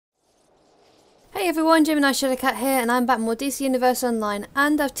Hey everyone, GeminiShadowCat here, and I'm back with more DC Universe Online,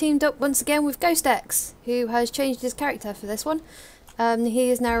 and I've teamed up once again with GhostExx, who has changed his character for this one.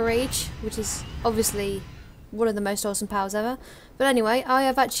 He is now Rage, which is obviously one of the most awesome powers ever. But anyway, I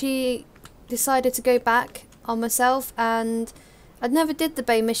have actually decided to go back on myself, and I never did the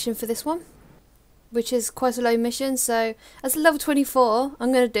Bane mission for this one, which is quite a low mission, so as a level 24,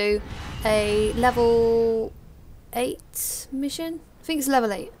 I'm going to do a level 8 mission. I think it's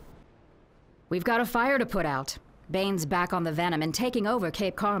level 8. We've got a fire to put out. Bane's back on the Venom and taking over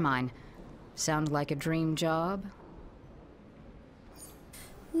Cape Carmine. Sound like a dream job?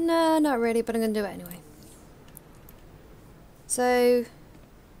 No, not really, but I'm going to do it anyway. So,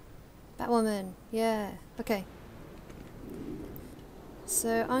 Batwoman, yeah, okay.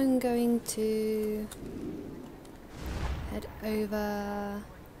 So I'm going to head over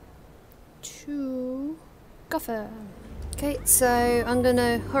to Gotham. Okay, so I'm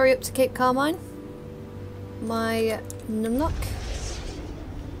gonna hurry up to Cape Carmine. My numlock.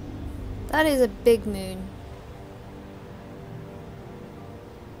 That is a big moon.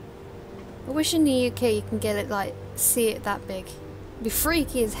 I wish in the UK you can get it, like, see it that big. It'd be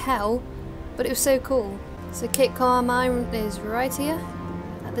freaky as hell, but it was so cool. So Cape Carmine is right here,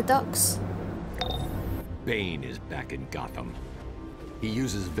 at the docks. Bane is back in Gotham. He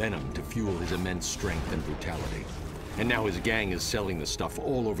uses Venom to fuel his immense strength and brutality. And now his gang is selling the stuff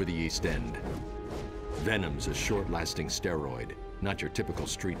all over the East End. Venom's a short-lasting steroid, not your typical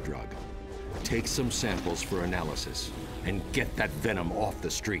street drug. Take some samples for analysis, and get that Venom off the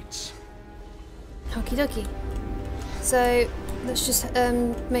streets. Okie dokie. So, let's just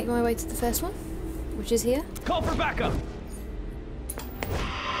make my way to the first one, which is here. Call for backup!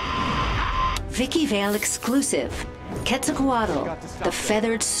 Vicky Vale exclusive. Quetzalcoatl, the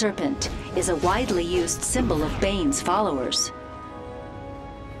feathered serpent, is a widely used symbol of Bane's followers.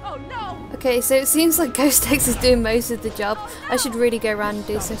 Oh no! Okay, so it seems like GhostExx is doing most of the job. I should really go around and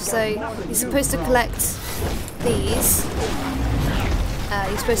do stuff. So you're supposed to collect these.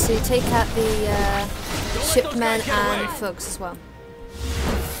 You're supposed to take out the shipmen and thugs as well.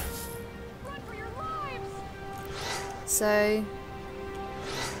 So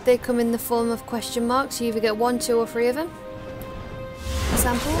they come in the form of question marks. You either get 1, 2 or 3 of them.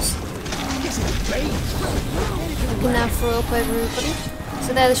 Samples. You can now throw up over everybody.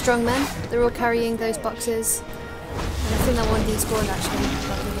 So they're the strong men. They're all carrying those boxes. And I think that one despawned actually.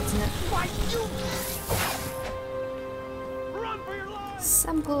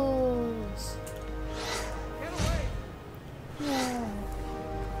 Samples. Yeah.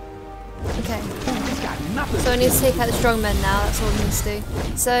 Okay. So I need to take out the strong men now, that's all I need to do.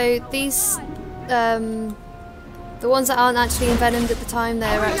 So these, the ones that aren't actually envenomed at the time,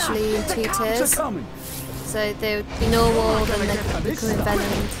 they're actually in 2 tiers. So they would be normal, then they could become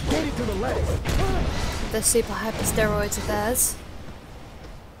envenomed. The super hyper steroids of theirs.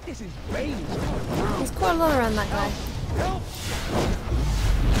 There's quite a lot around that guy.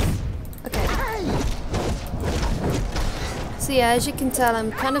 Okay. So yeah, as you can tell,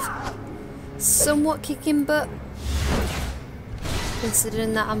 I'm kind of somewhat kicking butt,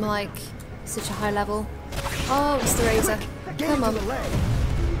 considering that I'm like such a high level. Oh, it's the Razor. Come on.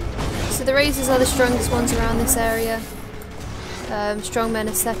 So the Razors are the strongest ones around this area. Strongmen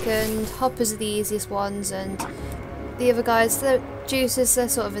are second, Hoppers are the easiest ones, and the other guys, the Juices, they're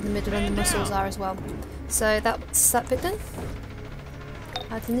sort of in the middle, and the Muscles are as well. So that's that bit done.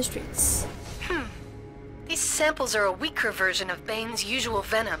 Out in the streets. These samples are a weaker version of Bane's usual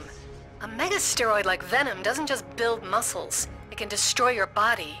venom. A megasteroid like Venom doesn't just build muscles, it can destroy your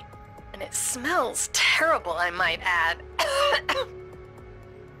body. And it smells terrible, I might add.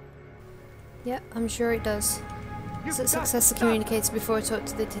 Yep, I'm sure it does. So successfully communicated before I talk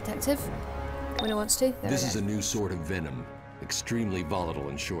to the detective when he wants to. This is a new sort of Venom, extremely volatile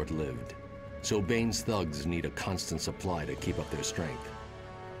and short-lived. So Bane's thugs need a constant supply to keep up their strength.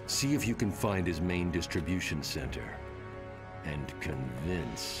 See if you can find his main distribution center. And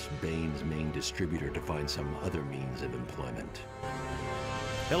convince Bane's main distributor to find some other means of employment.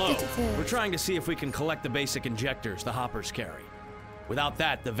 Hello. We're trying to see if we can collect the basic injectors the Hoppers carry. Without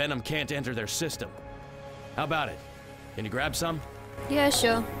that, the Venom can't enter their system. How about it? Can you grab some? Yeah,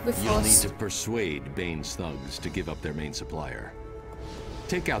 sure. With force. You'll need to persuade Bane's thugs to give up their main supplier.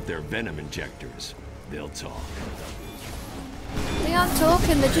 Take out their Venom injectors. They'll talk. They aren't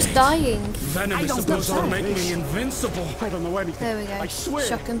talking, they're just dying. Venom is supposed to make me invincible. I don't know anything. There we go. I swear.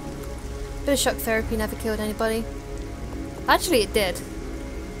 Shock him. Bit of shock therapy never killed anybody. Actually, it did.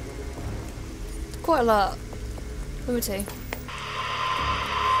 Quite a lot. Number 2.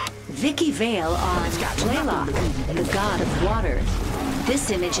 Vicky Vale on Blaylock, the god of water. This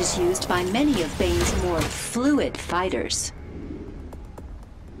image is used by many of Bane's more fluid fighters.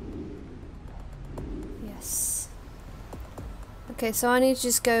 Yes. Okay, so I need to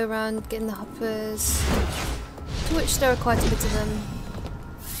just go around getting the hoppers, to which there are quite a bit of them.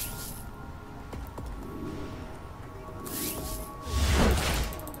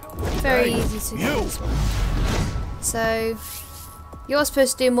 Very easy to do this one. So, you're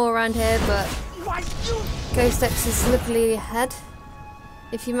supposed to do more around here, but GhostExx is luckily ahead.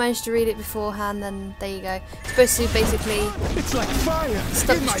 If you manage to read it beforehand, then there you go. It's supposed to basically It's like fire.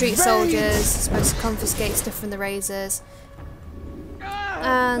 stop in the my street veins. soldiers, it's supposed to confiscate stuff from the razors,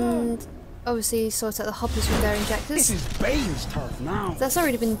 and obviously sort out the hoppers with their This injectors. is Bane's turf now. That's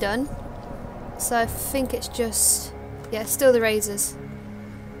already been done, so I think it's just, yeah, it's still the razors.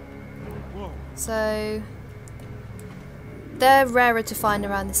 So they're rarer to find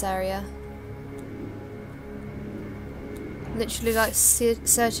around this area. Literally like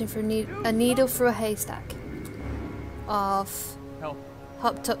searching for a needle through a haystack of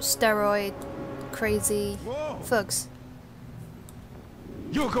hopped up steroid crazy thugs.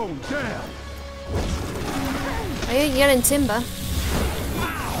 You're going down. I ain't yelling timber.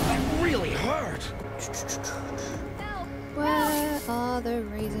 That really hurt. Where are the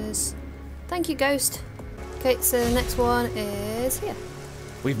razors? Thank you, Ghost. Okay, so the next one is here.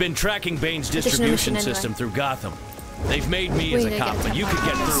 We've been tracking Bane's Additional distribution mission system anyway. through Gotham. They've made me We as need a to cop, get but you could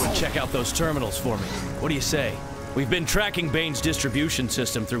get tampons. through and check out those terminals for me. What do you say? We've been tracking Bane's distribution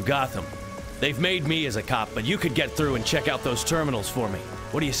system through Gotham. They've made me as a cop, but you could get through and check out those terminals for me.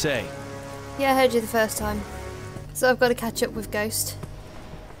 What do you say? Yeah, I heard you the first time. So I've got to catch up with Ghost.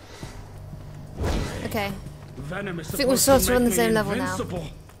 Okay. Venom is I think we're sort of on the same level now.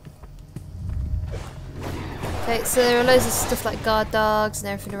 Okay, so there are loads of stuff like guard dogs and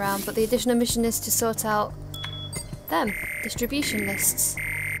everything around, but the additional mission is to sort out them, distribution lists.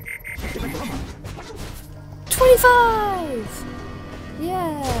 25!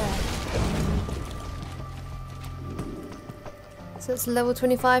 Yeah! So it's level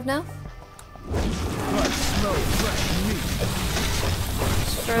 25 now.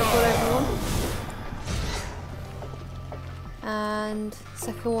 Stroke all everyone. And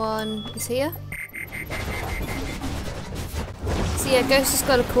second one is here. So yeah, Ghost has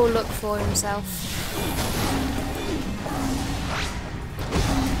got a cool look for himself.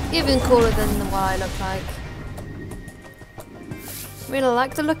 Even cooler than what I look like. I mean, I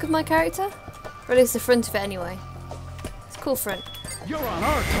like the look of my character, or at least the front of it anyway. It's a cool front. You're on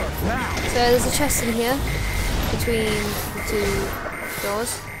our turf now. So there's a chest in here between the two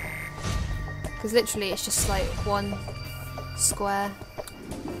doors, because literally it's just like one square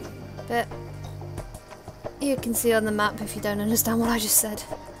bit. You can see on the map if you don't understand what I just said.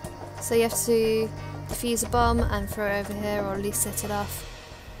 So you have to defuse a bomb and throw it over here, or at least set it off.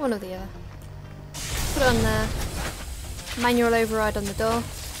 One or the other. Put it on there. Manual override on the door.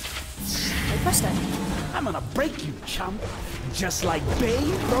 And presto. I'm gonna break you, chump. Just like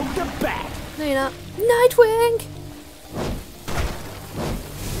Bane broke the bat. No, you're not. Nightwing!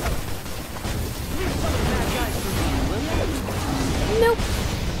 Nope.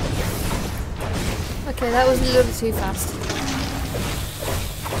 Okay, that was a little bit too fast.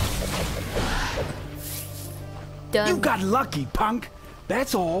 Done. You got lucky, punk.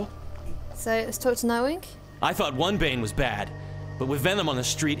 That's all. So let's talk to Nightwing. I thought one Bane was bad, but with Venom on the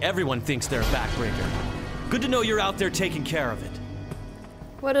street, everyone thinks they're a backbreaker. Good to know you're out there taking care of it.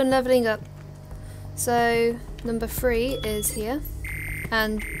 Well done leveling up. So number 3 is here,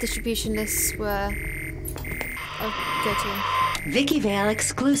 and distribution lists were. I'll go to him. Vicky Vale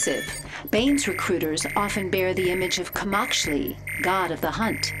exclusive. Bane's recruiters often bear the image of Kamakshli, god of the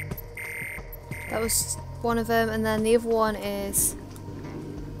hunt. That was one of them, and then the other one is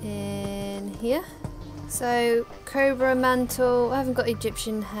in here. So Cobra Mantle. I haven't got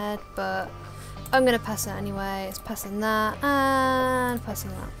Egyptian head, but I'm gonna pass it anyway. It's passing that and passing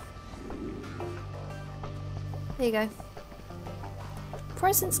that. There you go.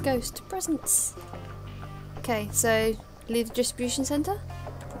 Presents, Ghost. Presents. Okay, so leave the distribution center.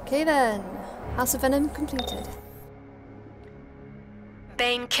 Okay then. House of Venom completed.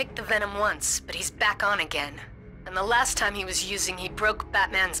 Bane kicked the Venom once, but he's back on again. And the last time he was using, he broke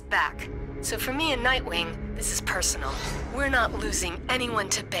Batman's back. So for me and Nightwing, this is personal. We're not losing anyone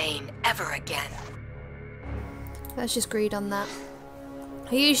to Bane ever again. Let's just greed on that.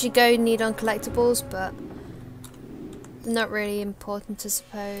 I usually go need on collectibles, but they're not really important, I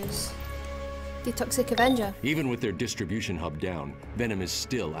suppose. The Toxic Avenger. Even with their distribution hub down, Venom is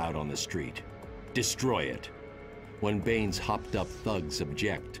still out on the street. Destroy it. When Bane's hopped up thugs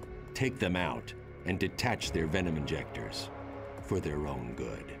object, take them out and detach their Venom injectors. for their own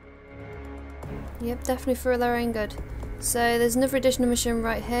good. Yep, definitely for their own good. So there's another additional mission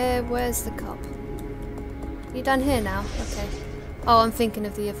right here. Where's the cop? You down here now? Okay. Oh, I'm thinking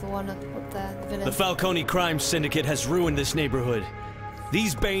of the other one up there, the villain. The Falcone crime syndicate has ruined this neighborhood.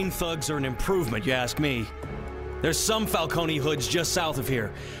 These Bane thugs are an improvement, you ask me. There's some Falcone hoods just south of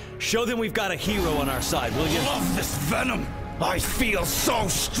here. Show them we've got a hero on our side, will you? I love this venom! I feel so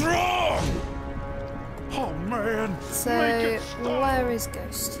strong! Oh man! So, where is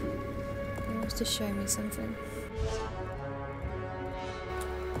Ghost? He wants to show me something.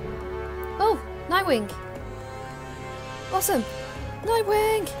 Oh! Nightwing! Awesome!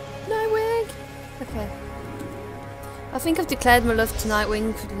 Nightwing! Nightwing! Okay. I think I've declared my love to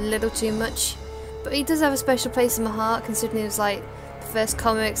Nightwing a little too much. But he does have a special place in my heart, considering he was like the first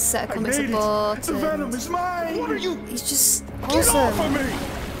set of comics I bought. The venom is mine! What are you? He's just Get off awesome. of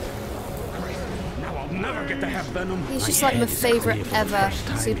me! Now I'll never get to have venom. He's just like my favourite ever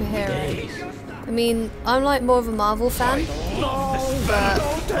superhero. I mean, I'm like more of a Marvel fan, but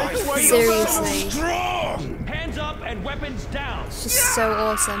seriously, Hands up and weapons down. it's just so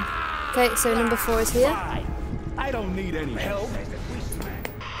awesome. Okay, so number 4 is here. I don't need any help.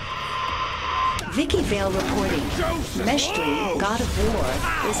 Vicky Vale reporting. Meshley, god of war,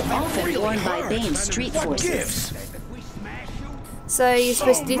 is often worn by Bane's street forces. So you're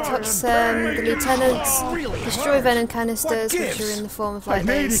supposed to detox the lieutenants, destroy venom canisters, which are in the form of like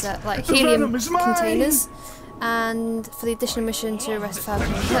those like helium containers, and for the additional mission to arrest Falcon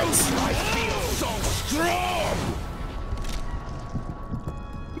and Hoods.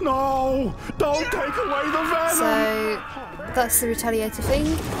 No! Don't take away the venom! So that's the retaliator thing,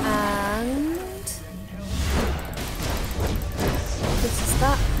 and this is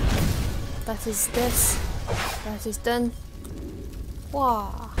that. That is this. That is done.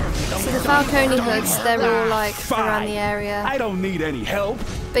 Wow. So the Falcone hoods, they're all like around the area. I don't need any help.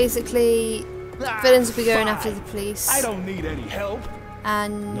 Basically, villains will be going after the police. I don't need any help.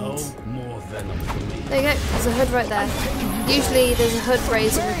 And No more venom for me. there you go. There's a hood right there. Usually there's a hood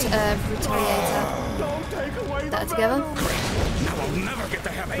razor retaliator that are together. Now I'll never get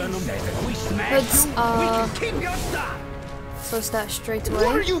to have venom. We smash Hoods you. are We can keep your stuff. supposed to straight What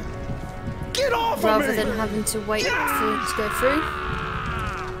are away, you? Get off rather of me! than having to wait for it to go through.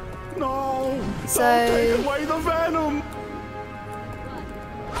 No! So- Don't take away the venom!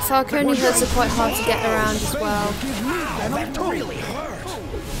 Falcone hoods are quite hard to get around as well. That really hurts.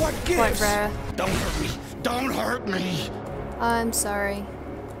 What gives? Quite rare. Don't hurt me! Don't hurt me! I'm sorry.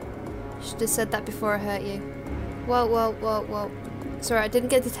 Should have said that before I hurt you. Whoa, whoa, whoa, whoa. Sorry, I didn't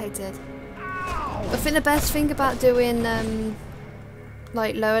get detected. I think the best thing about doing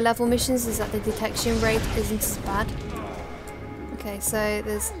like lower level missions is that the detection rate isn't as bad. Okay, so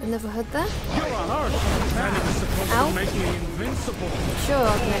there's another hood there. You're on Earth. Venom is supposed Ow. to make me invincible. Sure,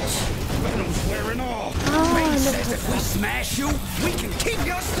 I'll glitch. Venom's wearing off. Oh, I Bane never says heard if we smash you, we can keep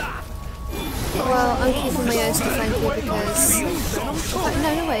your stuff. Well, I'm keeping my own stuff, thank you, because...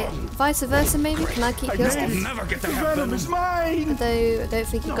 no, wait. Vice versa, maybe? Can I keep your stuff? Never get to have venom. Is mine. Although, I don't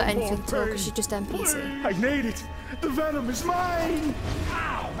think you've got anything at all, because you're just NPC. I need it. The venom is mine.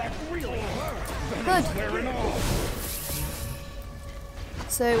 Ow, that really hurt. Good. Wearing off.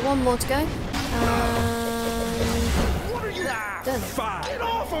 So, one more to go. What are you? Done. Get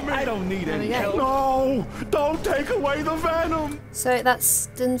off of me. I don't need There we any go. help. No, don't take away the venom. So, that's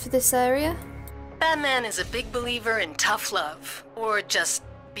done for this area. Batman is a big believer in tough love, or just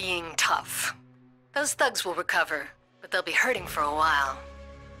being tough. Those thugs will recover, but they'll be hurting for a while.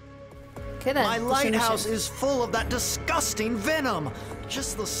 Okay then. My additional lighthouse mission. is full of that disgusting venom.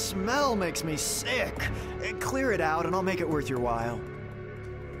 Just the smell makes me sick. Clear it out and I'll make it worth your while.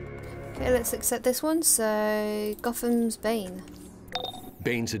 Okay, let's accept this one. So, Gotham's Bane.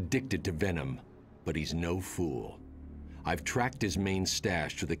 Bane's addicted to venom, but he's no fool. I've tracked his main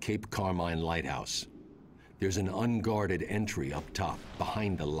stash to the Cape Carmine lighthouse. There's an unguarded entry up top,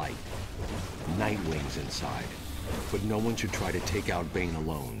 behind the light. Nightwing's inside, but no one should try to take out Bane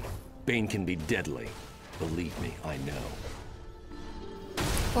alone. Bane can be deadly. Believe me, I know.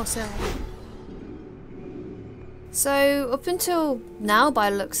 Also. So, up until now,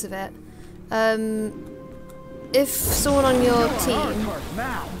 by the looks of it, if someone on your team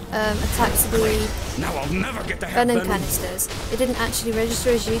attacks the Now I'll never get to have venom venom. canisters, it didn't actually register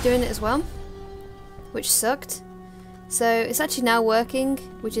as you doing it as well, which sucked. So it's actually now working,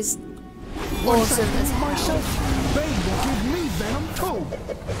 which is awesome as hell. Bane will give me venom too.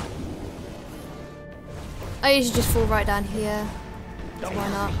 I usually just fall right down here, so why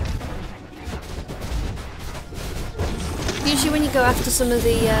not? Usually when you go after some of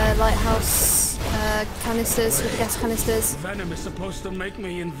the lighthouse canisters with the gas canisters. Venom is supposed to make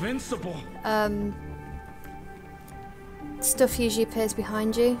me invincible. Stuff usually appears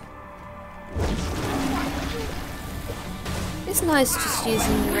behind you. It's nice just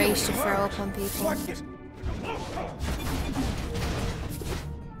using the rage to throw up on people.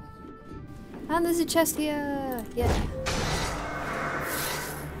 And there's a chest here! Yeah.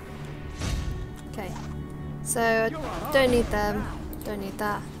 Okay. So, I don't need them, don't need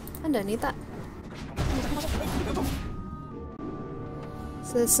that, and don't need that.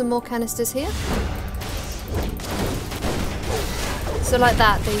 So there's some more canisters here. So like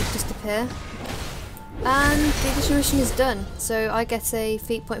that, they just appear. And the additional mission is done, so I get a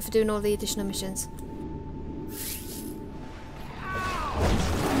feat point for doing all the additional missions.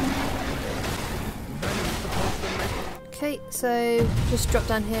 Okay, so just drop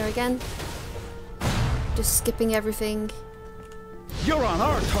down here again. Just skipping everything. You're on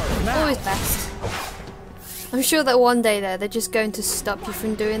our turf now. Always best. I'm sure that one day they're just going to stop you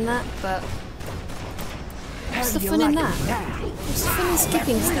from doing that, but what's the fun in that? What's the fun in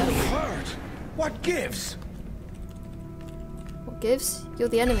skipping stuff? What gives? What gives? You're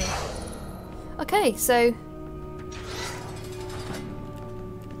the enemy. Okay, so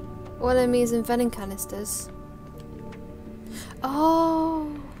all enemies and venom canisters.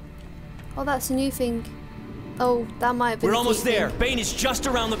 Oh, that's a new thing. Oh, that might have been. We're almost there. Bane is just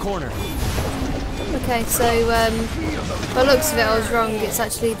around the corner. Okay, so by the looks of it, I was wrong. It's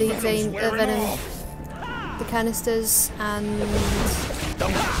actually the venom, the canisters, and the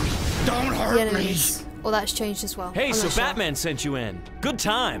enemies. Well, that's changed as well. Hey, so Batman sent you in. Good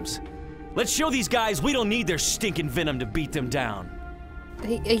times. Let's show these guys we don't need their stinking venom to beat them down. Are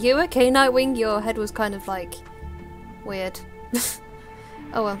you okay, Nightwing? Your head was kind of like weird.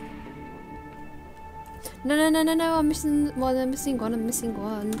 Oh well. No, I'm missing one, I'm missing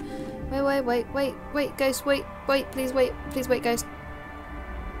one. Wait, Ghost, wait, please wait, Ghost.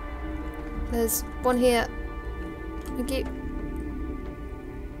 There's one here. Thank you.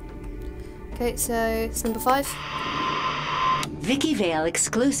 Okay, so it's number 5. Vicky Vale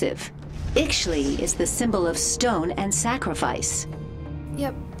exclusive. Ixchli is the symbol of stone and sacrifice.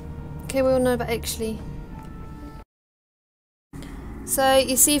 Yep. Okay, we all know about Ixchli. So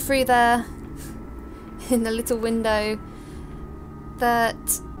you see through there, in the little window,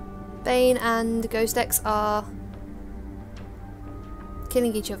 that Bane and GhostExx are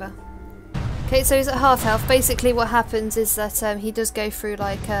killing each other. Okay, so he's at half health. Basically what happens is that he does go through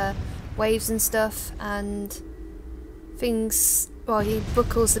like waves and stuff, and things, well, he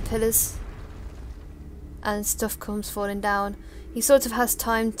buckles the pillars and stuff comes falling down. He sort of has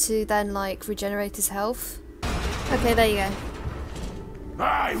time to then like regenerate his health. Okay, there you go.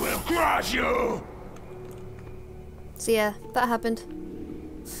 I will crush you! So yeah, that happened.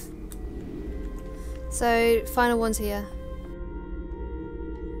 So, final one's here.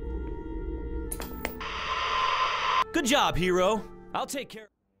 Good job, hero. I'll take care.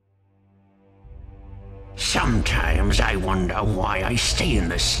 Sometimes I wonder why I stay in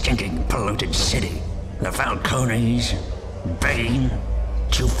this stinking polluted city. The Falcones, Bane,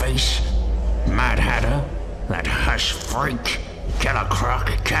 Two-Face, Mad Hatter, that hush freak, Killer Croc,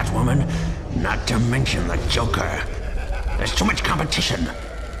 Catwoman, not to mention the Joker. There's too much competition.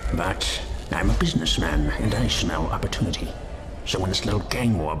 But I'm a businessman and I smell opportunity. So when this little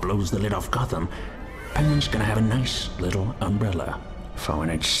gang war blows the lid off Gotham, Penguin's gonna have a nice little umbrella for when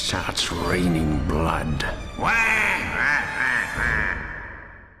it starts raining blood.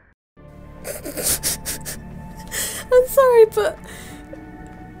 I'm sorry, but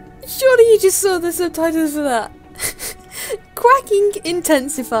surely you just saw the subtitles for that. Quacking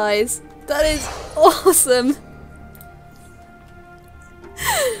intensifies. That is awesome.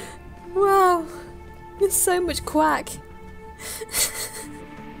 Wow, there's so much quack.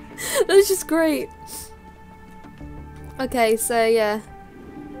 That's just great. Okay, so yeah,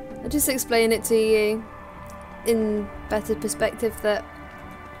 I'll just explain it to you in better perspective that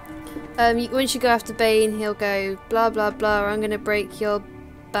once you go after Bane, he'll go blah blah blah, I'm gonna break your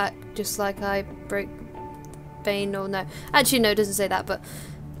back just like I broke Bane, or no, actually no, it doesn't say that, but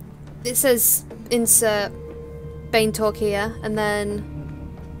it says insert Bane talk here, and then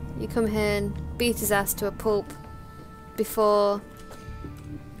you come here and beat his ass to a pulp before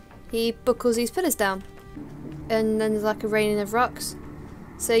he buckles these pillars down. And then there's like a raining of rocks.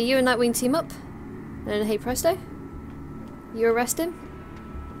 So you and Nightwing team up, and then hey presto, you arrest him.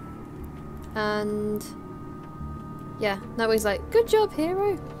 And yeah, Nightwing's like, good job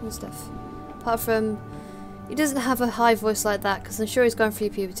hero, and stuff. Apart from, he doesn't have a high voice like that, because I'm sure he's gone through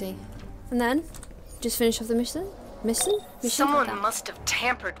puberty. And then, just finish off the mission? Someone must have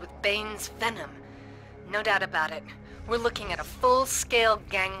tampered with Bane's venom. No doubt about it. We're looking at a full-scale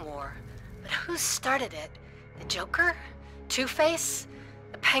gang war. But who started it? The Joker? Two-Face?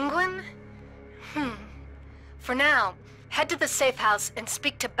 The Penguin? For now, head to the safe house and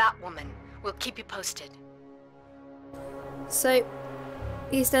speak to Batwoman. We'll keep you posted. So,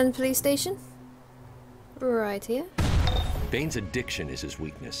 East End Police Station? Right here. Bane's addiction is his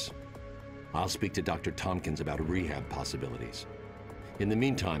weakness. I'll speak to Dr. Tompkins about rehab possibilities. In the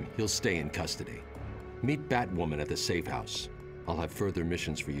meantime, he'll stay in custody. Meet Batwoman at the safe house. I'll have further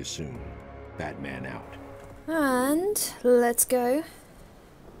missions for you soon. Batman out. And let's go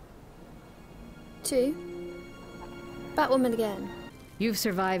to Batwoman again. You've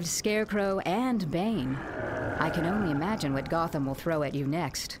survived Scarecrow and Bane. I can only imagine what Gotham will throw at you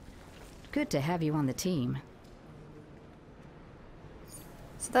next. Good to have you on the team.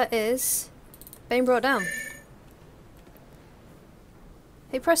 So that is Bane brought down.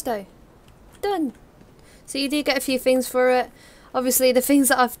 Hey presto. Done. So you do get a few things for it. Obviously the things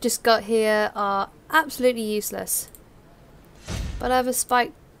that I've just got here are absolutely useless. But I have a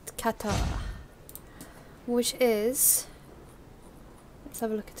spiked kata, which is... let's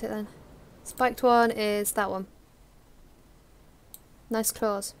have a look at it then. Spiked one is that one. Nice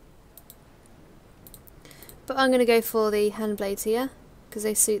claws. But I'm going to go for the hand blades here, because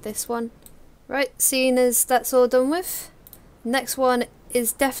they suit this one. Right, seeing as that's all done with, next one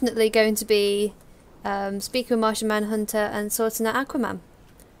is definitely going to be speaking with Martian Manhunter and sorting out Aquaman.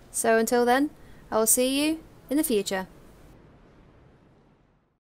 So until then, I will see you in the future.